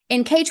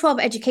In K-12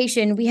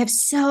 education, we have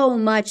so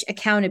much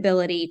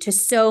accountability to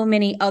so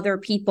many other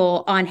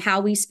people on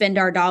how we spend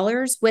our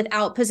dollars.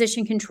 Without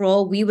position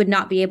control, we would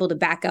not be able to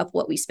back up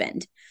what we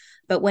spend.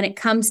 But when it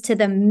comes to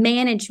the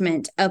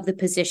management of the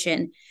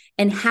position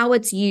and how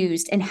it's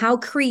used and how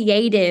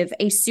creative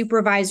a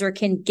supervisor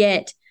can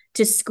get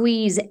to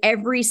squeeze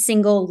every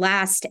single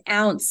last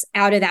ounce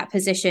out of that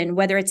position,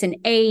 whether it's an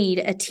aide,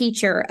 a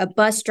teacher, a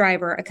bus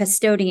driver, a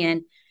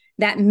custodian,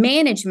 that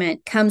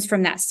management comes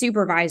from that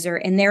supervisor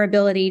and their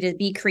ability to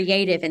be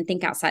creative and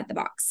think outside the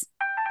box.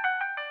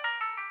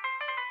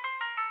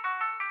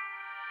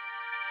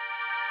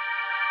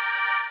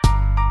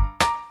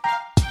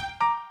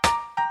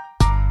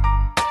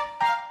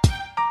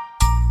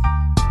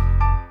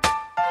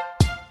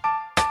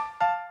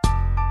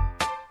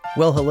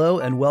 Well, hello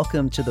and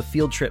welcome to the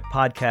Field Trip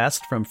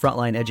podcast from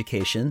Frontline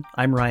Education.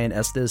 I'm Ryan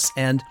Estes,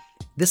 and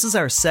this is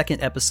our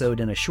second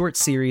episode in a short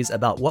series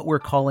about what we're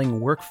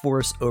calling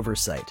workforce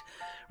oversight,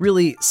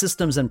 really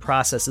systems and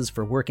processes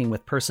for working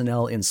with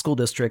personnel in school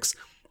districts.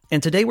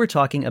 And today we're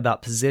talking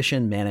about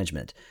position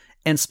management,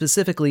 and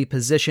specifically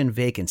position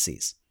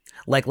vacancies.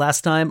 Like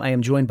last time, I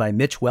am joined by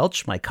Mitch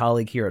Welch, my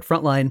colleague here at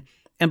Frontline,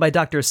 and by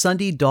Dr.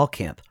 Sundie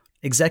Dahlkamp,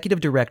 Executive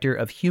Director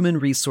of Human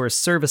Resource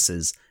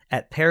Services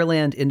at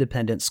Pearland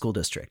Independent School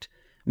District.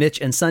 Mitch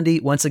and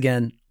Sundie, once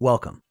again,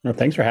 welcome. Well,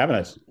 thanks for having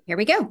us. Here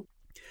we go.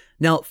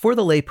 Now, for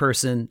the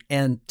layperson,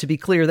 and to be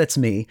clear, that's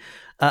me,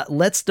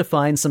 let's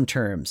define some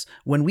terms.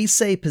 When we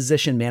say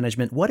position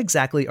management, what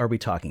exactly are we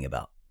talking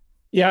about?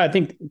 Yeah,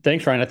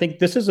 thanks, Ryan. I think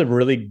this is a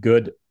really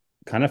good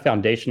kind of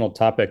foundational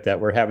topic that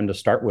we're having to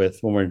start with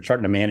when we're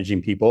starting to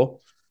managing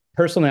people.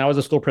 Personally, I was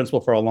a school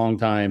principal for a long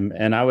time,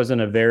 and I was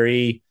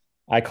in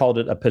I called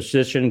it a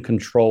position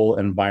control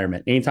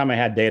environment. Anytime I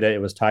had data, it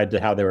was tied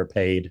to how they were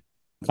paid,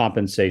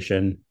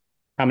 compensation,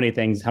 how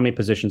many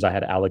positions I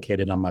had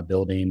allocated on my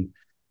building,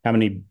 how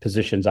many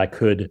positions I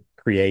could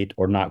create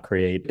or not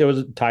create. It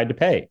was tied to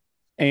pay.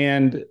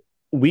 And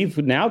we've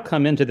now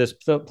come into this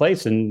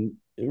place in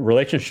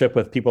relationship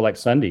with people like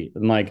Sundie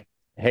and like,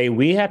 hey,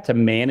 we have to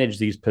manage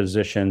these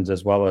positions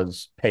as well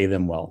as pay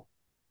them well.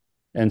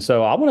 And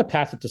so I want to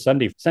pass it to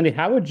Sundie. Sundie,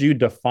 how would you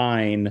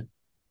define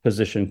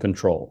position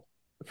control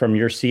from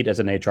your seat as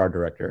an HR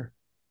director?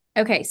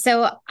 Okay,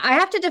 so I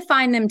have to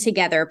define them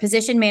together.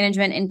 Position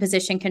management and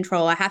position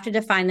control. I have to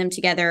define them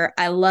together.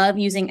 I love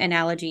using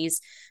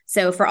analogies.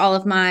 So for all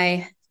of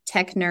my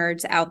tech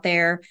nerds out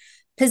there,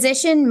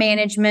 position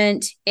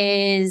management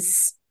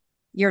is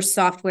your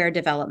software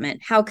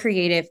development. How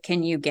creative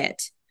can you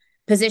get?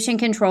 Position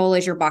control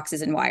is your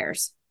boxes and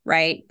wires,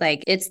 right?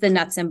 Like it's the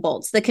nuts and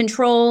bolts. The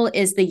control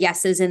is the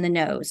yeses and the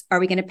nos. Are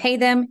we going to pay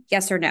them?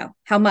 Yes or no?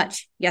 How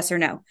much? Yes or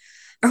no?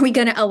 Are we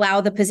going to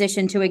allow the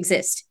position to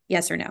exist?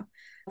 Yes or no?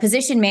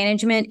 Position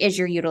management is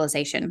your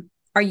utilization.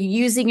 Are you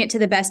using it to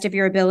the best of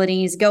your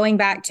abilities? Going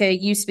back to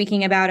you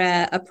speaking about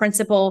a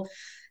principal,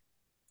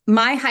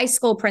 my high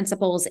school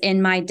principals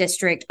in my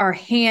district are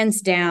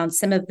hands down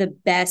some of the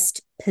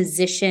best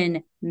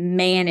position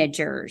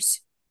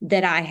managers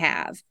that I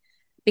have,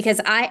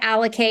 because I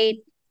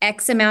allocate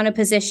X amount of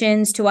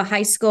positions to a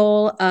high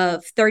school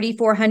of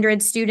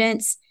 3,400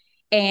 students.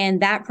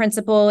 And that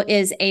principal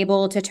is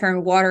able to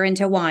turn water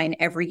into wine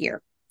every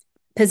year.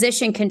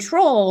 Position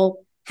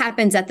control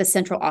happens at the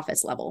central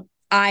office level.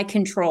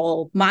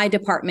 My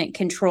department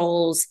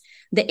controls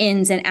the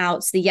ins and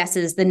outs, the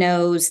yeses, the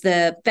nos,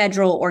 the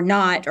federal or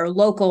not, or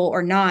local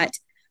or not.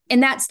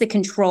 And that's the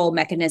control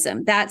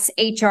mechanism. That's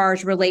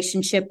HR's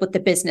relationship with the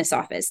business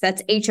office.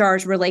 That's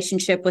HR's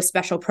relationship with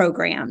special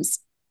programs.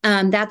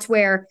 That's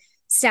where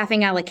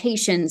staffing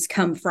allocations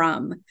come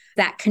from,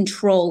 that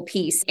control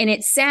piece. And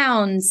it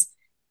sounds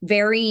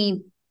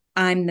very,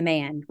 I'm the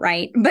man,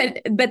 right?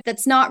 But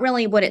that's not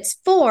really what it's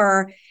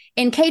for.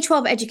 In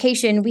K-12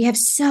 education, we have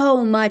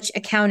so much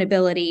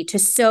accountability to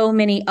so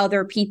many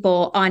other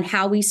people on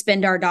how we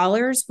spend our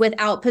dollars.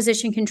 Without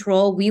position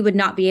control, we would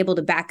not be able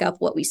to back up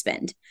what we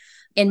spend.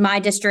 In my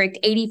district,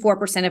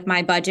 84% of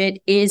my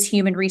budget is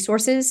human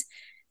resources.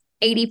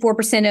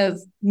 84% of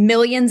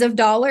millions of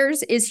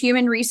dollars is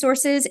human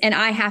resources, and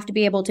I have to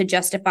be able to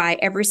justify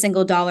every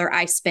single dollar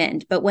I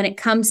spend. But when it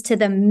comes to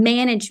the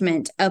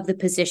management of the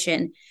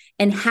position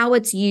and how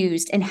it's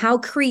used and how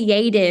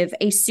creative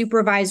a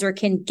supervisor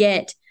can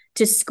get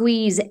to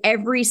squeeze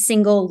every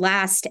single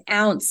last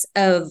ounce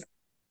of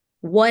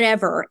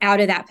whatever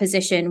out of that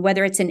position,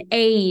 whether it's an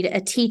aide,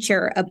 a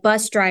teacher, a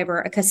bus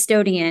driver, a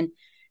custodian,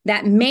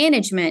 that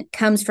management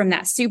comes from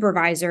that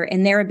supervisor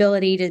and their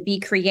ability to be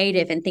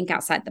creative and think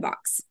outside the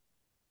box.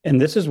 And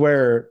this is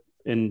where,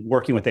 in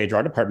working with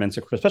HR departments,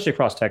 especially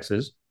across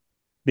Texas,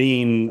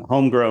 being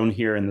homegrown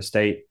here in the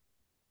state,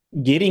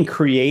 getting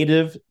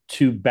creative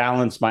to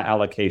balance my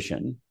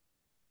allocation,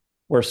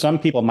 where some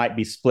people might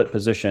be split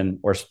position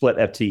or split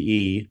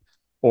FTE,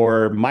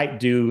 or might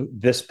do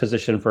this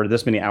position for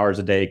this many hours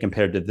a day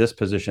compared to this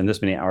position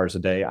this many hours a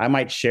day. I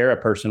might share a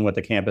person with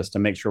the campus to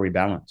make sure we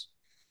balance.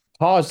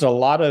 Caused a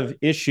lot of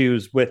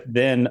issues with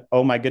then,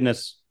 oh my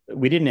goodness,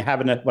 we didn't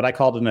have what I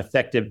called an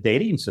effective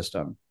dating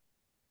system.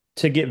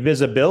 to get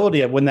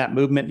visibility of when that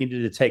movement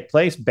needed to take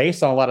place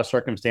based on a lot of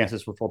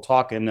circumstances, which we'll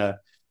talk in a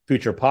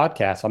future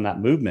podcast on that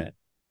movement.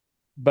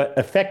 But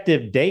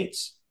effective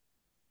dates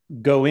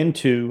go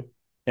into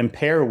and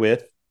pair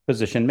with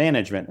position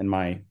management, in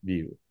my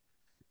view.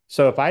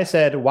 So if I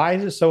said, why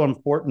is it so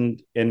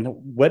important, and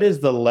what is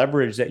the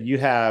leverage that you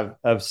have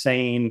of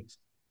saying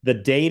the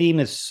dating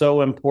is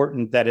so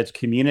important that it's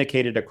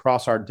communicated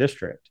across our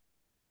district?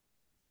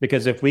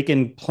 Because if we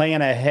can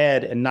plan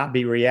ahead and not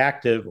be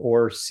reactive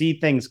or see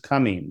things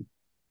coming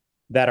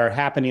that are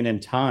happening in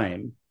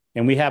time,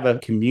 and we have a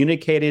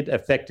communicated,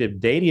 effective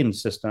dating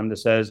system that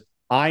says,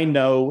 I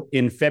know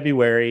in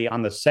February,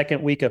 on the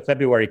second week of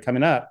February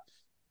coming up,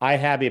 I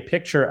have a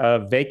picture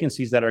of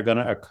vacancies that are going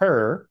to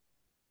occur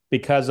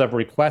because of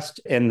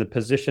request and the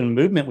position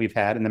movement we've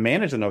had and the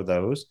management of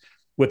those,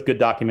 with good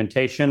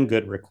documentation,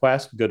 good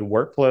requests, good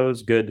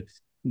workflows, good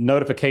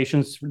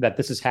notifications that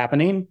this is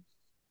happening.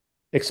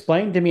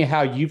 Explain to me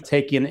how you've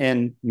taken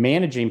in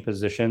managing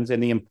positions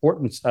and the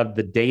importance of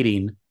the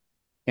dating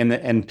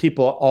and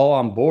people all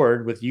on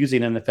board with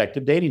using an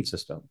effective dating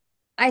system.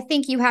 I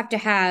think you have to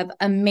have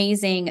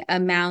amazing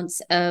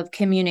amounts of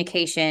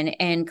communication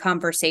and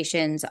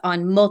conversations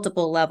on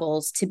multiple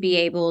levels to be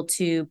able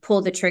to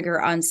pull the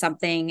trigger on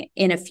something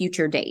in a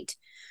future date.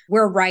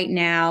 We're right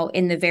now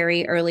in the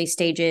very early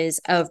stages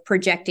of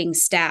projecting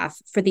staff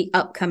for the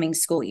upcoming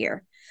school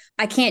year.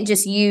 I can't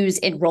just use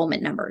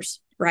enrollment numbers,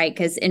 right?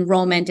 Because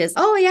enrollment is,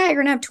 oh yeah, you're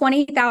going to have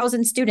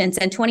 20,000 students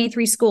and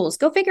 23 schools.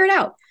 Go figure it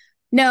out.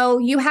 No,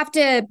 you have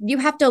to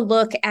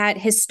look at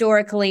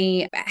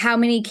historically how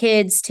many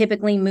kids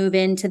typically move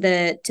into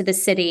the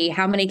city,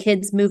 how many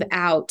kids move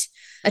out.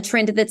 A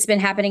trend that's been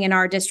happening in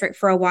our district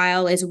for a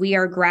while is we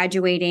are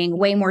graduating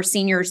way more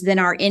seniors than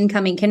our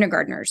incoming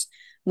kindergartners,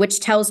 which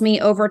tells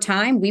me over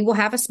time we will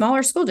have a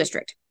smaller school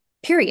district,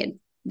 period.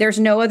 There's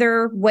no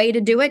other way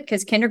to do it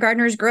because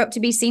kindergartners grow up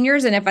to be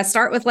seniors. And if I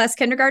start with less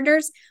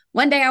kindergartners,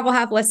 one day I will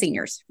have less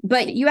seniors.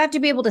 But you have to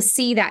be able to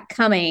see that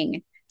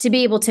coming to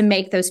be able to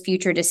make those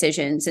future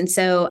decisions. And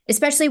so,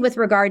 especially with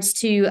regards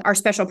to our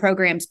special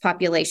programs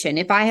population,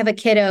 if I have a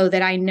kiddo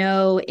that I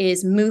know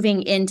is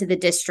moving into the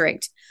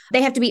district,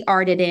 they have to be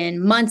ARTed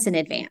in months in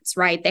advance,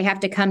 right? They have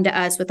to come to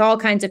us with all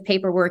kinds of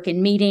paperwork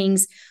and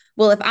meetings.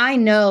 Well, if I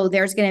know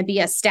there's going to be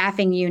a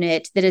staffing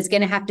unit that is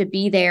going to have to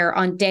be there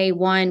on day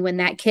one when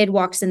that kid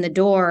walks in the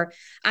door,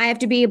 I have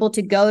to be able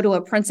to go to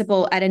a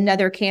principal at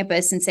another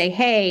campus and say,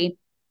 hey,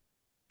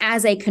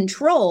 as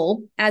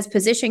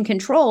position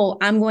control,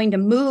 I'm going to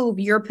move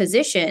your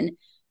position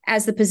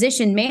as the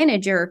position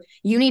manager.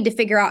 You need to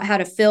figure out how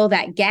to fill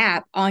that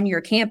gap on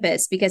your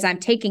campus because I'm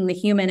taking the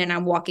human and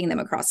I'm walking them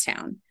across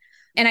town.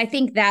 And I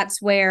think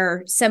that's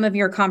where some of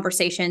your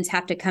conversations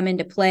have to come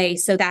into play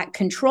so that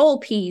control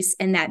piece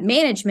and that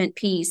management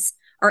piece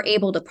are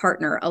able to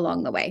partner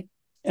along the way.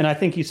 And I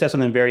think you said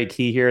something very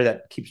key here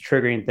that keeps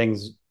triggering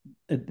things.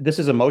 This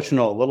is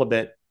emotional a little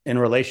bit in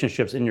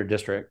relationships in your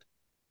district.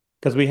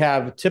 Because we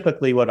have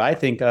typically what I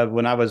think of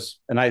when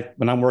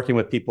I'm working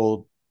with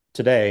people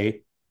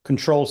today,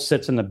 control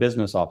sits in the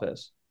business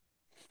office.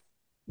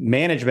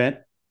 Management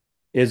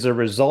is a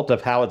result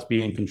of how it's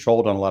being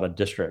controlled on a lot of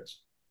districts.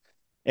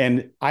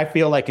 And I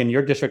feel like in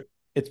your district,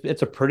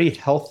 it's a pretty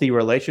healthy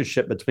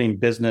relationship between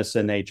business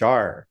and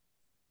HR,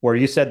 where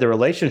you said the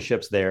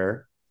relationships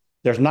there's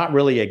not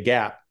really a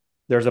gap.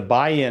 There's a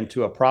buy-in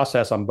to a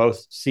process on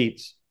both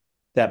seats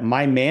that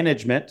my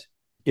management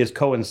is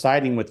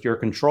coinciding with your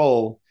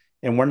control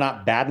and we're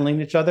not battling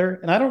each other.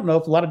 And I don't know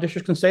if a lot of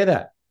districts can say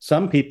that.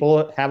 Some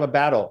people have a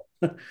battle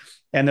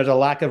and there's a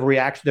lack of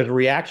reaction. There's a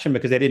reaction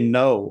because they didn't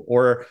know,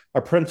 or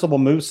a principal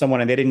moves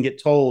someone and they didn't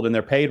get told and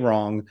they're paid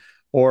wrong.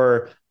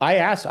 Or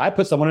I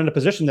put someone in a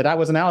position that I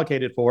wasn't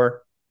allocated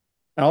for.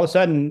 And all of a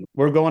sudden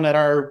we're going at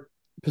our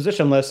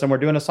position list and we're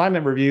doing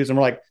assignment reviews and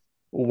we're like,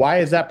 why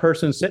is that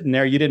person sitting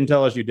there? You didn't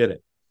tell us you did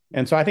it.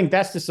 And so I think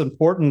that's this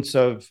importance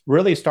of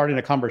really starting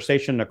a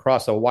conversation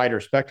across a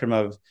wider spectrum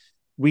of,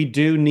 we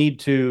do need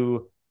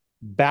to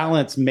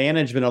balance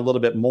management a little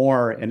bit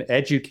more and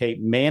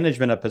educate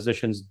management of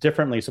positions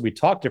differently. So we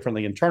talk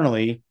differently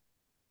internally.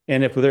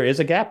 And if there is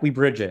a gap, we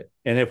bridge it.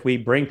 And if we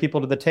bring people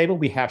to the table,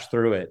 we hash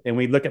through it. And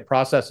we look at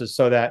processes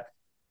so that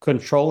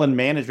control and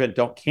management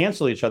don't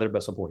cancel each other,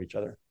 but support each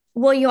other.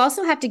 Well, you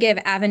also have to give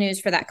avenues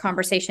for that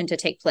conversation to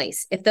take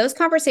place. If those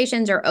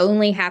conversations are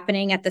only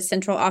happening at the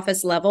central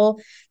office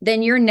level,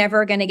 then you're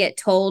never going to get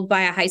told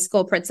by a high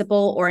school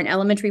principal or an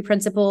elementary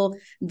principal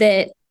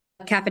that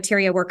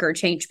cafeteria worker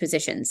change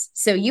positions.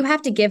 So you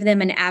have to give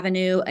them an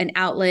avenue, an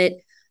outlet.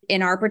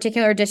 In our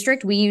particular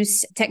district, we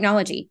use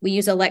technology. We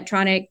use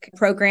electronic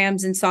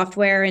programs and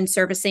software and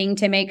servicing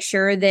to make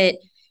sure that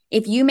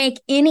if you make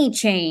any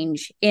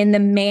change in the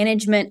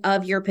management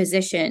of your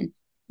position,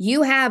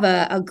 you have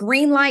a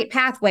green light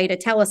pathway to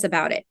tell us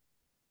about it.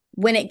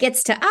 When it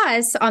gets to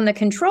us on the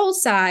control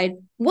side,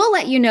 we'll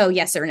let you know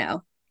yes or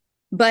no.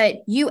 But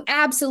you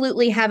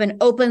absolutely have an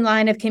open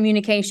line of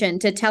communication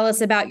to tell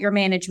us about your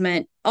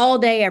management all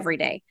day, every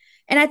day.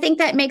 And I think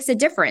that makes a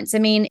difference. I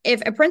mean,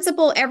 if a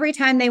principal, every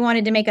time they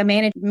wanted to make a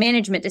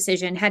management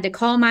decision, had to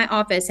call my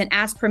office and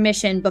ask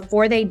permission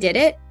before they did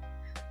it,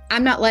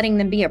 I'm not letting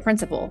them be a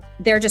principal.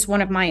 They're just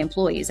one of my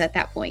employees at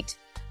that point.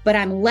 But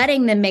I'm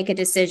letting them make a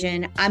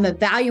decision. I'm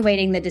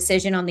evaluating the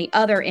decision on the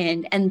other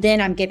end, and then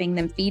I'm giving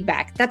them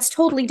feedback. That's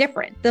totally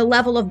different. The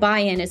level of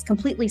buy-in is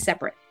completely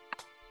separate.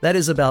 That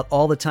is about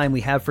all the time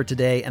we have for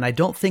today, and I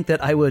don't think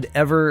that I would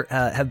ever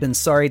have been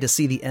sorry to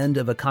see the end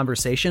of a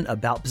conversation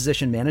about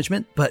position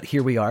management, but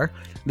here we are.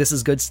 This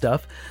is good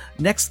stuff.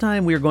 Next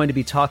time, we are going to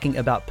be talking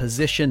about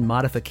position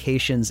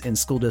modifications in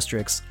school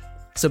districts,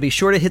 so be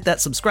sure to hit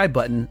that subscribe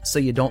button so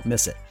you don't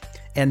miss it.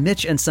 And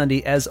Mitch and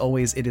Sunday, as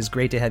always, it is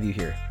great to have you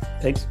here.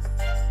 Thanks.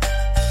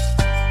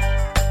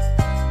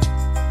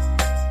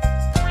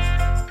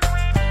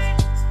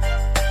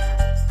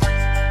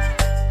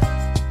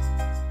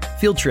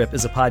 Field Trip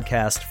is a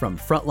podcast from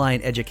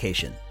Frontline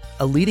Education,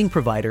 a leading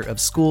provider of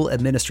school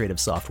administrative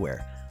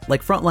software,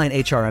 like Frontline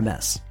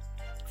HRMS.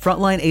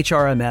 Frontline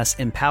HRMS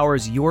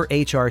empowers your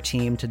HR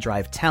team to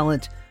drive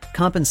talent,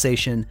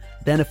 compensation,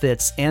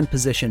 benefits, and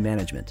position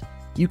management.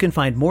 You can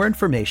find more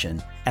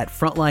information at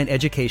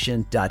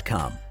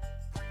frontlineeducation.com.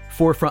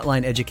 For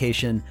Frontline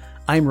Education,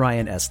 I'm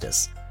Ryan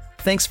Estes.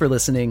 Thanks for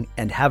listening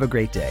and have a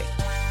great day.